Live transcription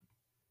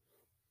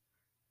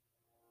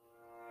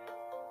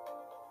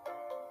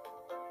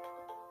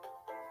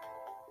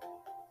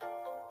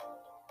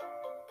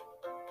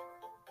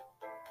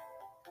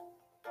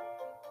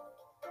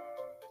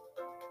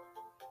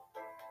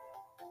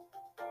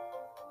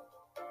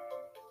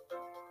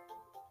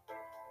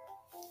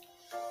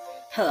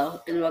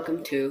Hello, and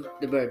welcome to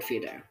The Bird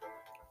Feeder,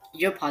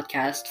 your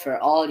podcast for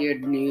all your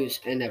news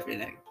and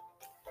everything.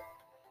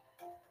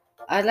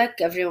 I'd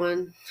like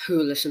everyone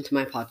who listened to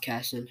my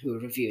podcast and who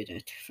reviewed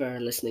it for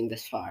listening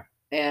this far.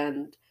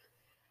 And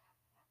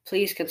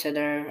please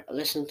consider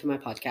listening to my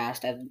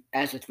podcast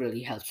as it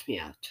really helps me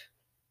out.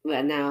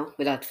 Well, now,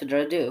 without further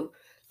ado,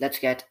 let's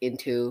get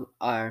into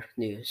our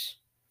news.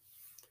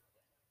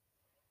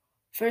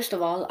 First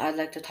of all, I'd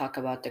like to talk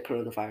about the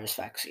coronavirus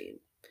vaccine.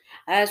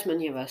 As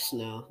many of us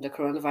know, the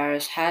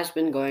coronavirus has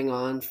been going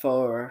on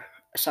for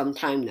some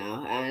time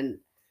now, and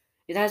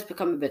it has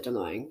become a bit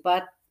annoying,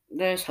 but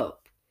there's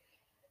hope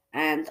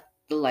and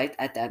the light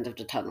at the end of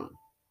the tunnel.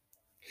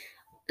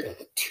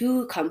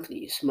 Two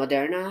companies,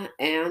 Moderna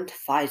and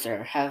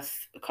Pfizer, have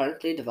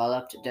currently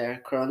developed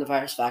their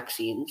coronavirus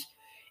vaccines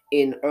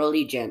in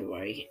early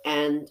January,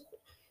 and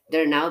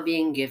they're now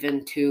being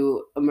given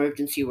to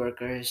emergency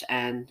workers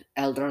and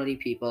elderly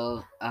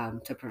people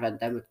to prevent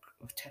them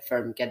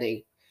from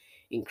getting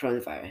in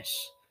coronavirus.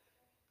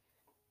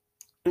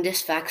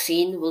 This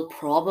vaccine will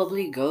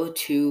probably go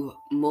to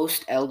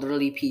most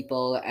elderly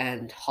people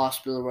and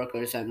hospital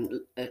workers and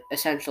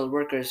essential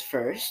workers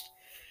first,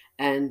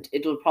 and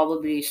it will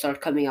probably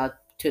start coming out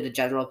to the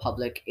general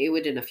public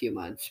within a few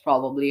months,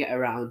 probably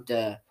around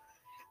the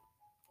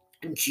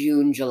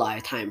June July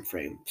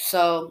timeframe.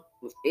 So,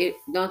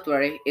 don't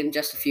worry, in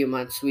just a few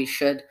months, we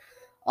should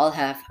all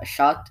have a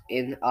shot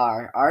in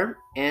our arm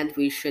and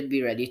we should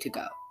be ready to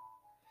go.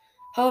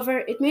 However,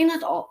 it may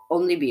not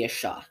only be a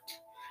shot.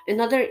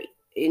 Another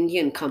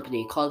Indian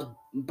company called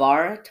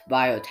Bharat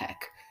Biotech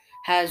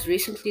has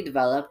recently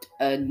developed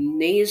a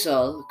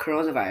nasal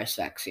coronavirus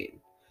vaccine.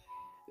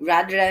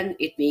 Rather than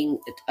it being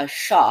a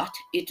shot,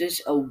 it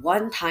is a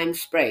one time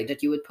spray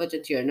that you would put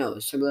into your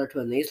nose, similar to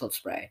a nasal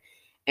spray.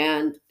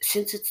 And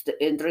since it's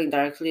entering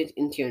directly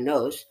into your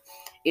nose,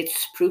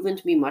 it's proven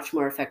to be much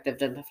more effective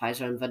than the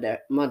Pfizer and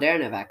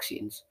Moderna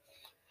vaccines.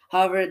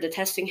 However, the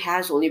testing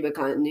has only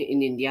begun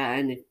in India,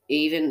 and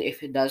even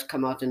if it does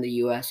come out in the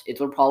US,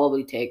 it will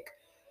probably take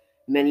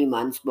many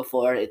months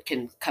before it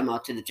can come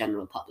out to the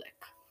general public.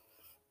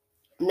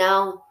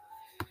 Now,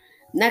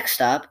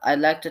 next up, I'd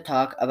like to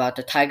talk about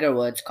the Tiger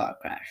Woods car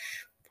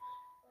crash.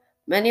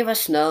 Many of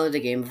us know the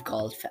game of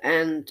golf,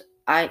 and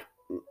I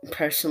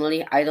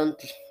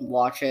don't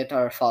watch it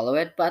or follow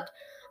it, but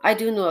I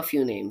do know a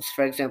few names.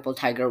 For example,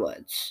 Tiger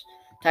Woods.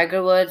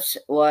 Tiger Woods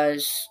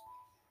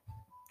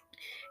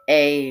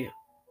a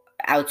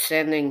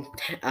outstanding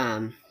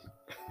um,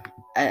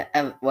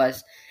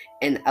 was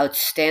an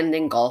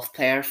outstanding golf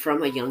player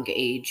from a young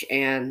age,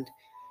 and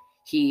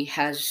he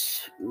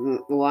has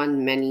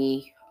won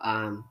many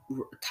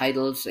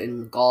titles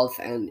in golf,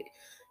 and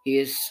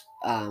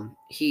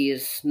he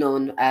is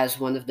known as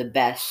one of the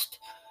best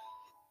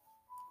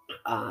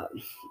uh,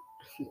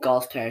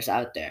 golf players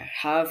out there.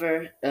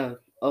 However,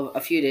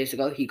 a few days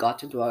ago, he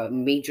got into a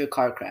major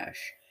car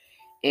crash,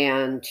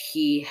 and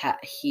he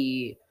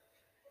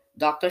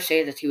doctors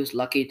say that he was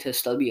lucky to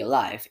still be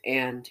alive,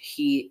 and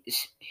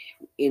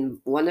in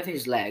one of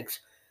his legs,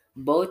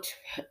 both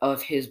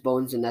of his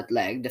bones in that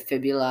leg, the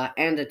fibula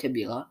and the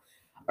tibia,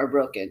 are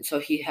broken. So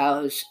he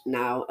has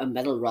now a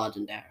metal rod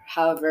in there.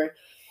 However,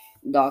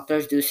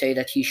 doctors do say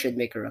that he should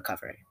make a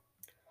recovery.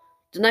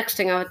 The next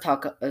thing I'd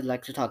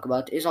like to talk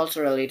about is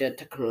also related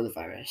to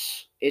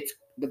coronavirus. It's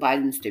the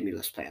Biden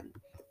stimulus plan.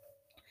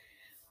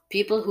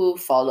 People who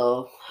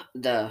follow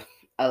the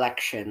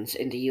elections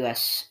in the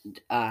U.S.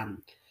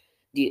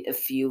 A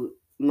few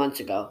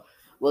months ago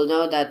will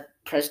know that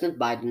President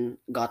Biden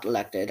got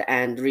elected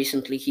and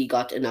recently he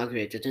got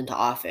inaugurated into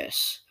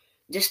office.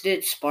 This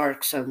did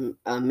spark some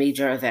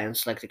major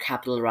events like the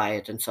Capitol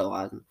riot and so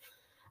on.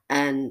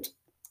 And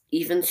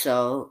even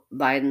so,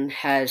 Biden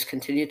has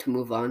continued to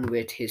move on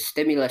with his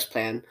stimulus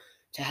plan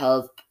to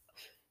help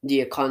the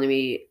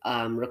economy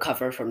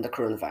recover from the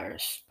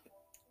coronavirus.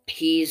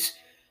 He's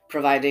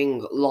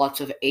providing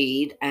lots of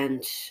aid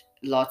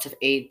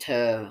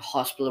to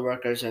hospital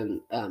workers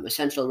and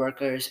essential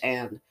workers,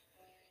 and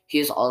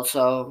he's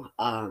also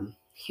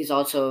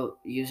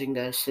using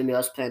the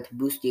stimulus plan to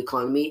boost the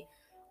economy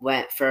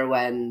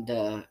when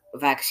the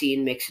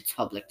vaccine makes its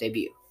public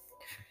debut.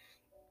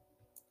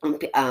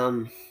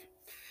 Um,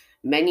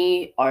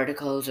 Many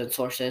articles and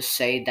sources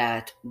say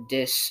that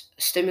this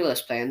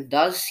stimulus plan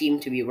does seem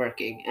to be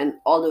working, and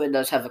although it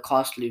does have a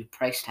costly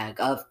price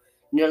tag of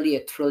nearly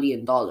 $1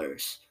 trillion,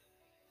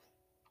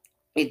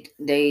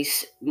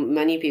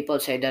 many people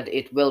say that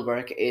it will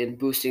work in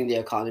boosting the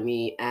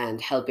economy and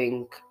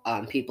helping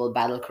people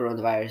battle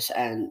coronavirus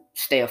and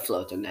stay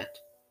afloat in it.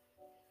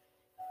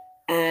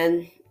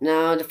 And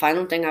now the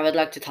final thing I would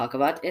like to talk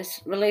about is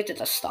related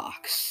to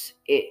stocks.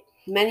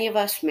 Many of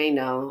us may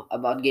know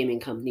about gaming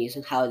companies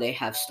and how they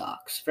have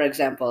stocks. For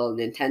example,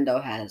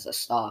 Nintendo has a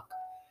stock,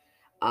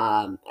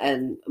 and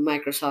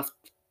Microsoft,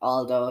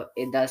 although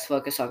it does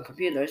focus on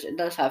computers, it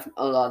does have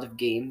a lot of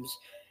games,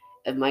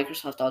 and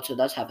Microsoft also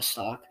does have a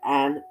stock.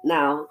 And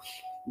now,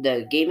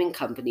 the gaming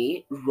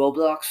company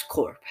Roblox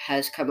Corp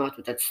has come out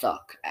with its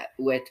stock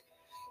with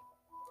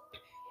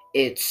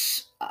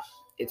its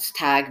its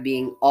tag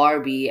being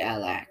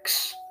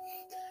RBLX.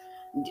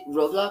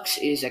 Roblox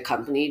is a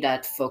company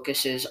that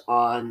focuses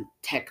on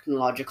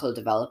technological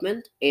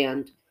development,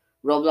 and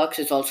Roblox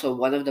is also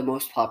one of the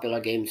most popular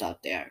games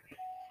out there.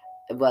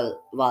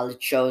 Well, while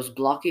it shows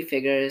blocky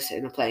figures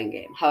in a playing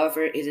game,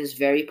 however, it is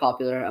very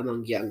popular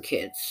among young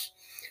kids.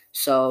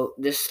 So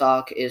this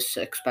stock is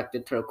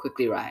expected to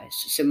quickly rise,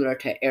 similar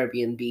to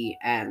Airbnb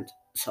and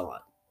so on.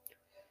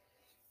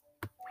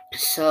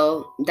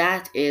 So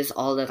that is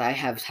all that I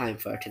have time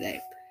for today,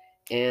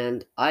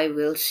 and I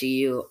will see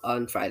you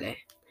on Friday.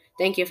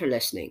 Thank you for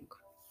listening,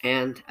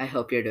 and I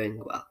hope you're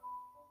doing well.